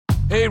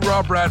Hey,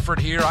 Rob Bradford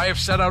here. I have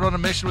set out on a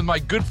mission with my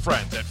good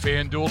friends at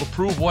FanDuel to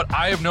prove what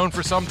I have known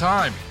for some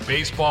time.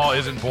 Baseball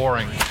isn't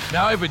boring.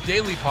 Now I have a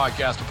daily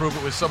podcast to prove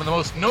it with some of the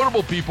most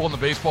notable people in the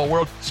baseball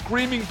world,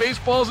 screaming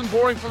baseball isn't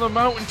boring from the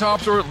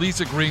mountaintops, or at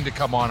least agreeing to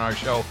come on our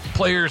show.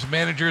 Players,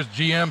 managers,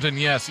 GMs, and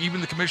yes, even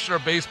the commissioner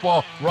of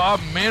baseball, Rob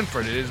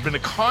Manfred. It has been a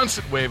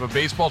constant wave of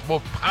baseball's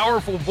most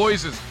powerful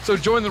voices. So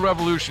join the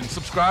revolution.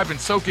 Subscribe and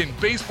soak in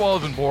Baseball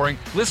Isn't Boring.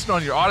 Listen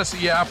on your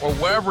Odyssey app or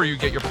wherever you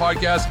get your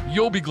podcasts.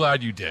 You'll be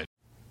glad you did.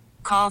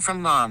 Call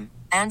from mom.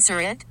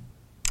 Answer it.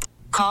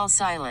 Call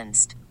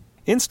silenced.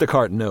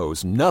 Instacart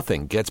knows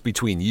nothing gets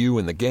between you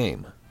and the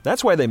game.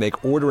 That's why they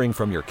make ordering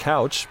from your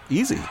couch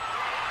easy.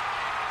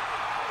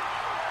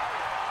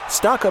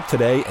 Stock up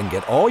today and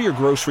get all your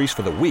groceries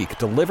for the week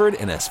delivered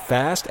in as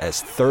fast as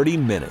 30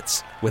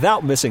 minutes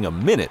without missing a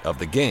minute of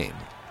the game.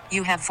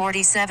 You have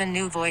 47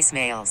 new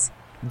voicemails.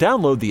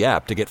 Download the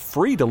app to get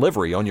free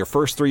delivery on your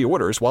first 3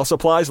 orders while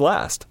supplies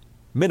last.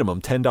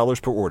 Minimum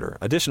 $10 per order.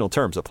 Additional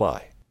terms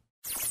apply.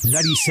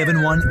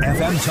 97.1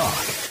 FM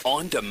Talk.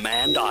 On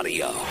demand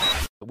audio.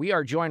 We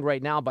are joined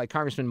right now by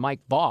Congressman Mike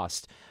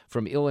Bost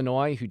from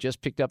Illinois, who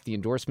just picked up the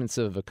endorsements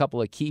of a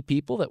couple of key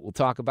people that we'll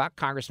talk about.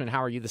 Congressman,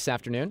 how are you this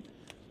afternoon?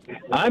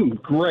 I'm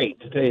great,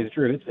 to tell you the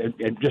truth.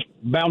 It just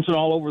bouncing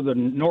all over the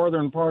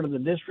northern part of the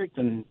district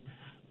and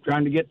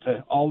trying to get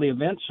to all the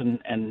events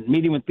and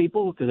meeting with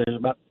people, because there's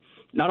about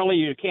not only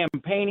you're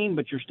campaigning,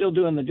 but you're still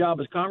doing the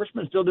job as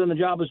congressman, still doing the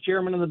job as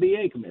chairman of the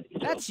VA committee. So.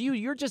 That's you.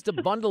 You're just a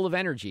bundle of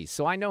energy.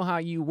 So I know how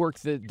you work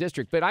the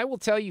district. But I will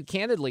tell you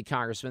candidly,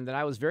 Congressman, that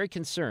I was very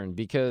concerned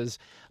because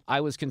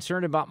I was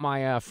concerned about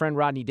my friend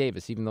Rodney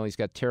Davis, even though he's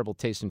got terrible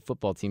taste in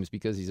football teams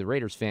because he's a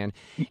Raiders fan.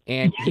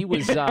 And he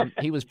was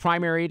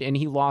primaried and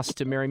he lost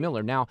to Mary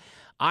Miller. Now,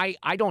 I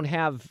don't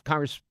have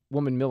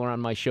Congresswoman Miller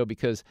on my show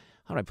because –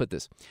 how do I put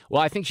this?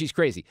 Well, I think she's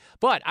crazy.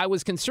 But I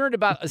was concerned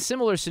about a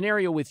similar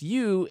scenario with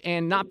you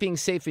and not being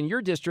safe in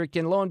your district.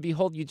 And lo and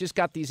behold, you just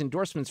got these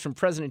endorsements from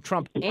President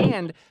Trump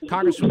and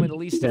Congresswoman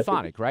Elise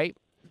Stefanik, right?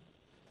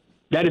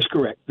 That is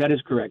correct. That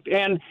is correct.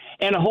 And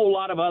a whole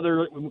lot of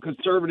other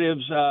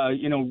conservatives.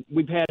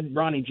 We've had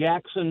Ronnie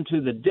Jackson to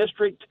the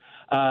district.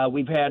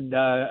 We've had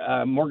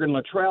Morgan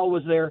Luttrell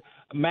was there.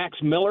 Max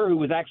Miller, who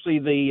was actually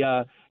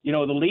the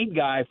lead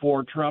guy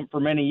for Trump for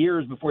many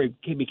years before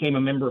he became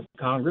a member of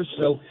Congress.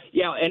 So,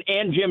 yeah,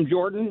 and Jim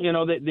Jordan,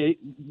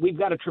 we've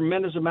got a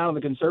tremendous amount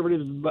of the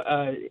conservative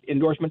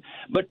endorsement.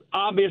 But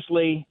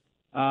obviously,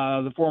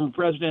 the former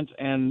president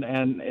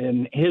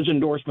and his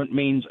endorsement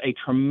means a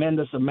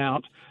tremendous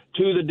amount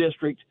to the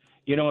district.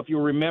 If you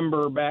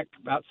remember back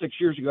about 6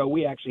 years ago,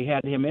 we actually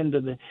had him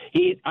into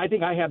I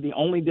think I have the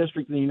only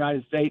district in the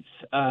United States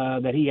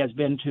that he has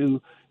been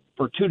to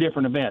for 2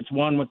 different events.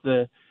 One with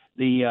the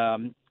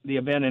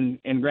event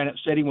in Granite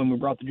City when we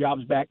brought the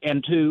jobs back,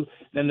 and 2,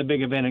 then the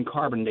big event in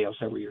Carbondale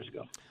several years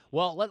ago.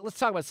 Well, let's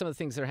talk about some of the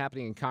things that are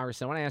happening in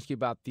Congress. I want to ask you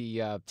about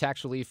the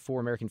Tax Relief for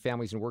American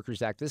Families and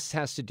Workers Act. This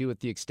has to do with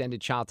the extended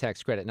child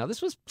tax credit. Now,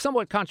 this was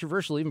somewhat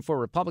controversial even for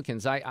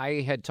Republicans.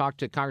 I had talked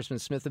to Congressman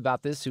Smith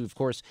about this, who, of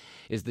course,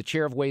 is the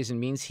chair of Ways and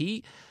Means.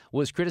 He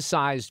was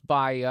criticized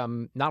by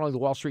not only the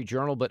Wall Street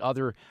Journal, but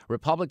other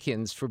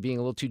Republicans for being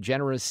a little too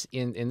generous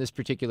in this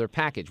particular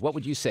package. What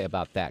would you say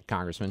about that,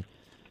 Congressman?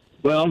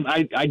 Well,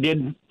 I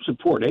did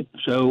support it.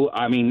 So,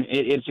 I mean,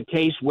 it's a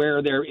case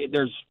where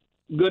there's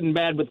good and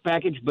bad with the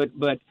package, but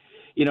the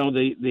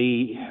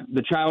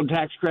child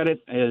tax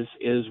credit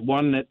is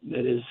one that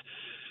is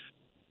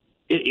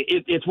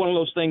it's one of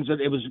those things that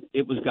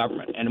it was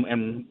government,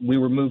 and we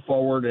were moved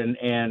forward,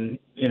 and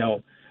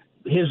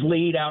his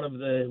lead out of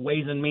the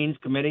Ways and Means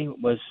Committee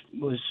was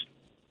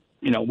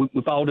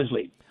we followed his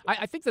lead.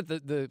 I think that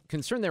the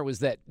concern there was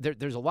that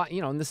there's a lot,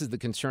 and this is the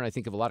concern, I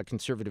think, of a lot of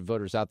conservative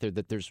voters out there,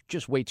 that there's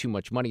just way too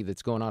much money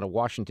that's going out of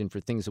Washington for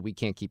things that we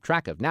can't keep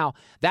track of. Now,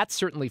 that's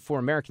certainly for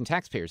American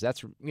taxpayers.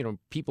 That's,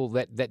 people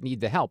that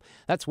need the help.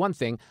 That's one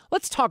thing.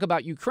 Let's talk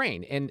about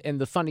Ukraine and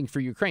the funding for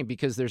Ukraine,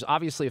 because there's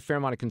obviously a fair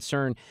amount of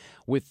concern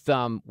with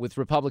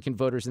Republican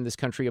voters in this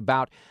country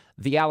about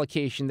the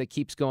allocation that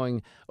keeps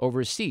going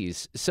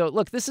overseas. So,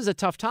 look, this is a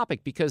tough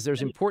topic because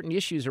there's important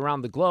issues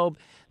around the globe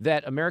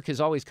that America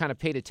has always kind of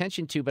paid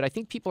attention to, but I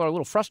think people are a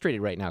little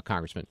frustrated right now,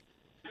 Congressman.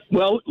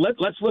 Well,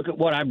 let's look at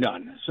what I've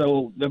done.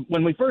 So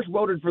when we first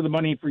voted for the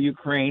money for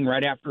Ukraine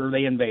right after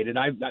they invaded,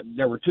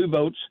 there were 2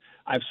 votes.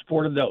 I've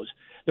supported those.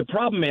 The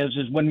problem is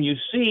when you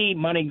see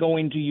money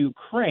going to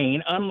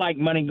Ukraine, unlike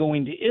money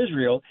going to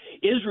Israel,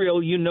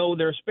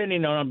 they're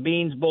spending on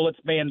beans, bullets,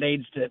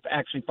 Band-Aids to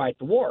actually fight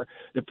the war.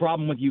 The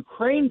problem with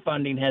Ukraine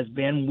funding has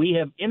been we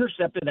have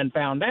intercepted and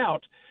found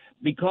out,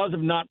 because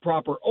of not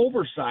proper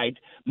oversight,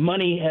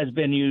 money has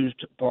been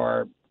used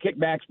for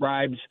kickbacks,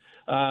 bribes,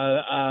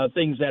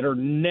 things that are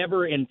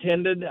never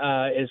intended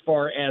as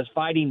far as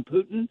fighting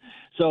Putin.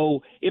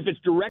 So if it's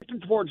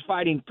directed towards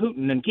fighting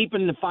Putin and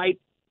keeping the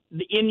fight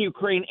in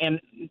Ukraine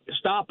and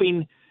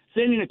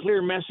sending a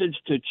clear message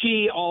to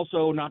Xi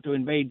also not to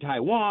invade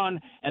Taiwan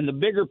and the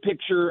bigger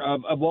picture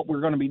of what we're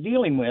going to be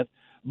dealing with.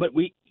 But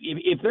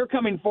if they're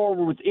coming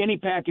forward with any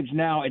package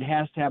now, it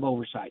has to have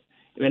oversight.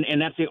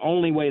 And that's the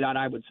only way that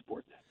I would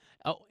support that.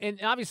 Oh, and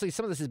obviously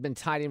some of this has been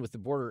tied in with the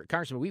border.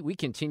 Congressman, we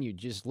continue to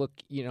just look,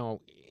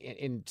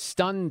 in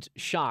stunned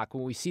shock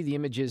when we see the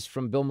images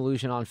from Bill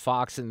Maloogian on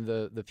Fox and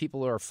the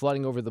people who are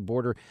flooding over the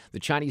border. The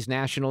Chinese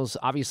nationals,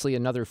 obviously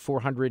another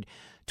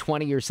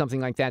 420 or something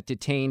like that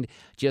detained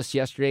just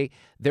yesterday.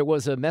 There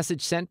was a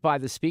message sent by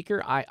the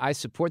Speaker. I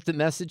support the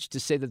message to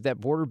say that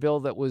border bill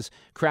that was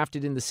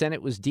crafted in the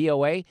Senate was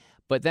DOA.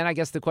 But then I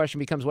guess the question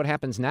becomes, what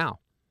happens now?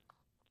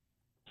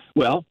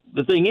 Well,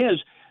 the thing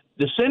is,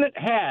 the Senate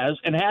has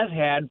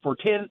had for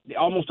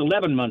almost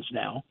 11 months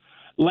now,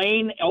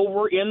 laying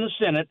over in the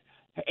Senate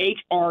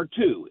H.R.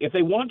 2. If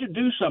they want to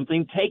do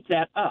something, take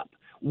that up.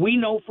 We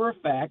know for a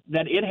fact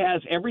that it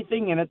has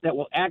everything in it that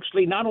will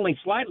actually not only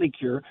slightly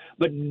cure,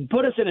 but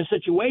put us in a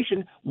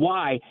situation.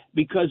 Why?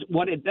 Because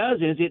what it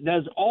does is it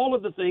does all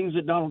of the things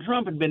that Donald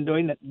Trump had been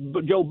doing, that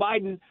Joe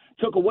Biden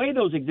took away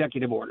those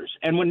executive orders.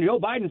 And when Joe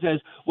Biden says,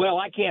 well,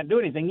 I can't do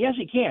anything, yes,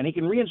 he can. He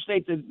can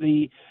reinstate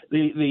the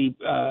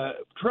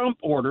Trump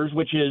orders,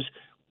 which is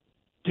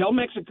tell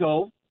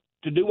Mexico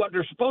to do what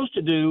they're supposed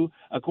to do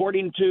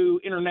according to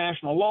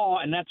international law,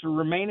 and that's to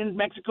remain in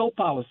Mexico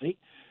policy.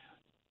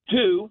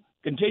 2,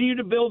 continue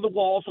to build the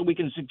wall so we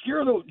can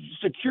secure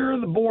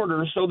the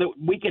border so that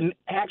we can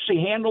actually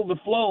handle the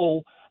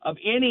flow of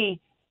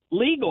any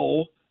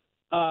legal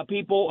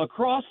people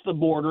across the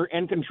border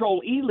and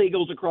control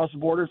illegals across the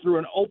border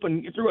through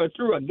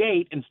a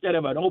gate instead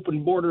of an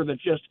open border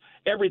that's just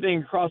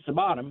everything across the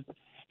bottom.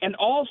 And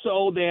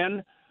also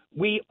then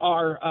we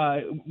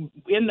are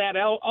in that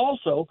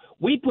also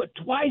we put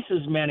twice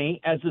as many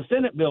as the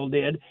Senate bill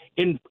did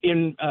in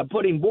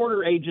putting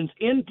border agents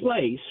in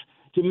place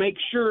to make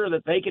sure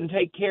that they can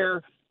take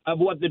care of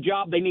what the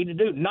job they need to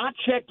do, not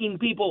checking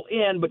people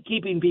in, but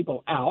keeping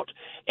people out.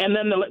 And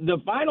then the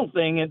final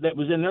thing that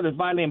was in there that's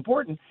vitally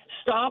important,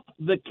 stop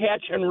the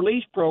catch and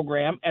release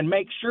program and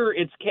make sure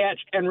it's catch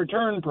and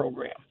return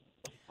program.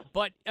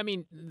 But, I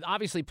mean,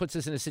 obviously puts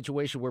us in a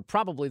situation where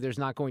probably there's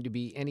not going to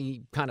be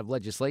any kind of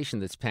legislation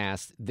that's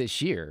passed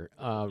this year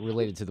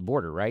related to the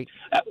border, right?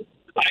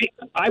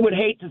 I would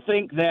hate to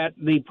think that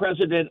the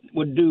president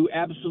would do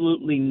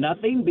absolutely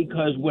nothing,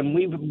 because when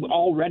we've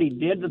already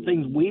did the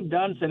things we've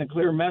done, sent a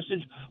clear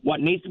message, what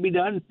needs to be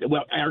done.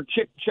 Well, our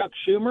Chuck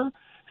Schumer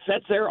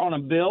sits there on a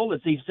bill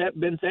that's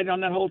been sitting on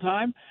that whole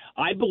time.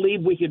 I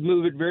believe we could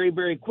move it very,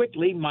 very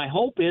quickly. My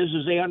hope is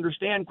they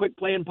understand quick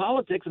play in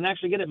politics and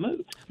actually get it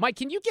moved. Mike,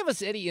 can you give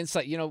us any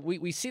insight?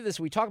 We see this,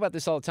 we talk about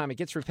this all the time. It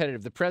gets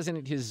repetitive. The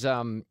president, his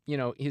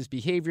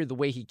behavior, the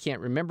way he can't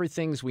remember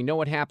things. We know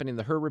what happened in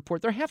the Hur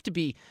report. There have to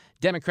be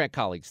Democrat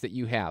colleagues that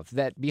you have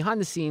that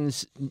behind the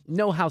scenes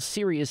know how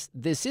serious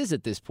this is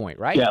at this point,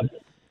 right? Yeah.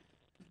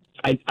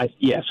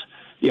 Yes.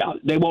 Yeah.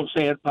 They won't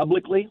say it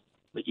publicly,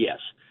 but yes.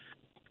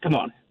 Come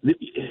on.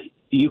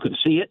 You can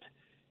see it.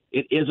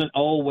 It isn't,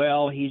 oh,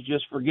 well, he's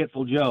just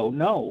forgetful Joe.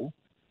 No,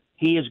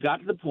 he has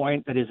got to the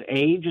point that his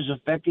age is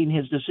affecting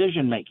his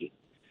decision-making.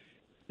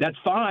 That's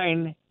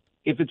fine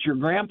if it's your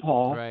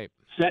grandpa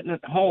sitting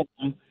at home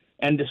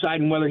and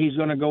deciding whether he's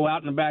going to go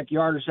out in the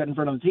backyard or sit in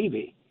front of the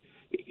TV.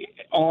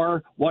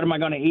 Or what am I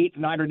going to eat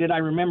tonight, or did I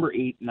remember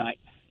eat tonight?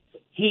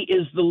 He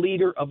is the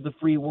leader of the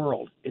free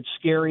world. It's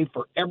scary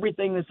for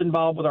everything that's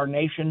involved with our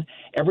nation,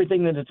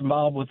 everything that is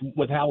involved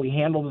with how we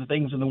handle the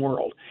things in the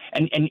world.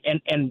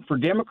 And for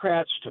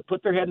Democrats to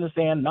put their head in the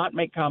sand, not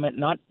make comment,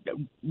 not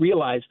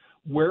realize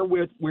where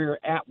we're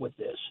at with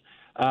this,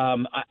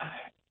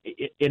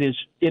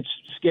 it's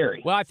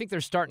scary. Well, I think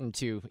they're starting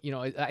to.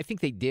 I think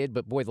they did,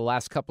 but boy, the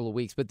last couple of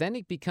weeks. But then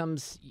it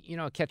becomes,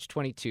 a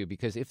catch-22,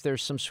 because if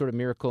there's some sort of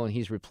miracle and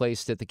he's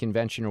replaced at the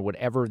convention or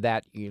whatever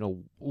that,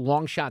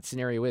 long shot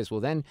scenario is, well,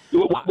 then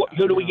who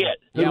do we get?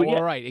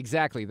 Right,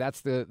 exactly.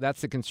 That's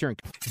the concern.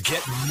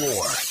 Get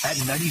more at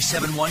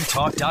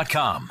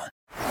 971talk.com.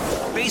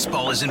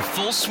 Baseball is in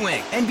full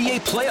swing.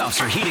 NBA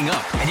playoffs are heating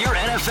up, and your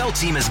NFL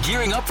team is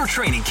gearing up for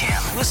training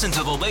camp. Listen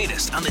to the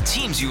latest on the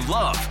teams you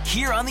love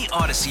here on the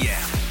Odyssey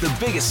app. The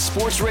biggest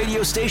sports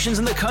radio stations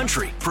in the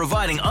country,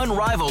 providing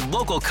unrivaled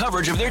local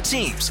coverage of their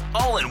teams,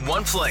 all in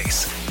one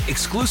place.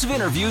 Exclusive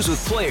interviews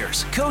with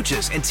players,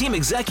 coaches, and team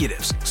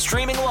executives,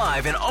 streaming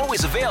live and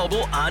always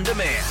available on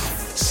demand.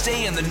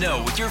 Stay in the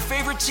know with your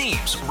favorite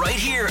teams right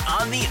here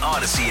on the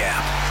Odyssey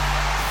app.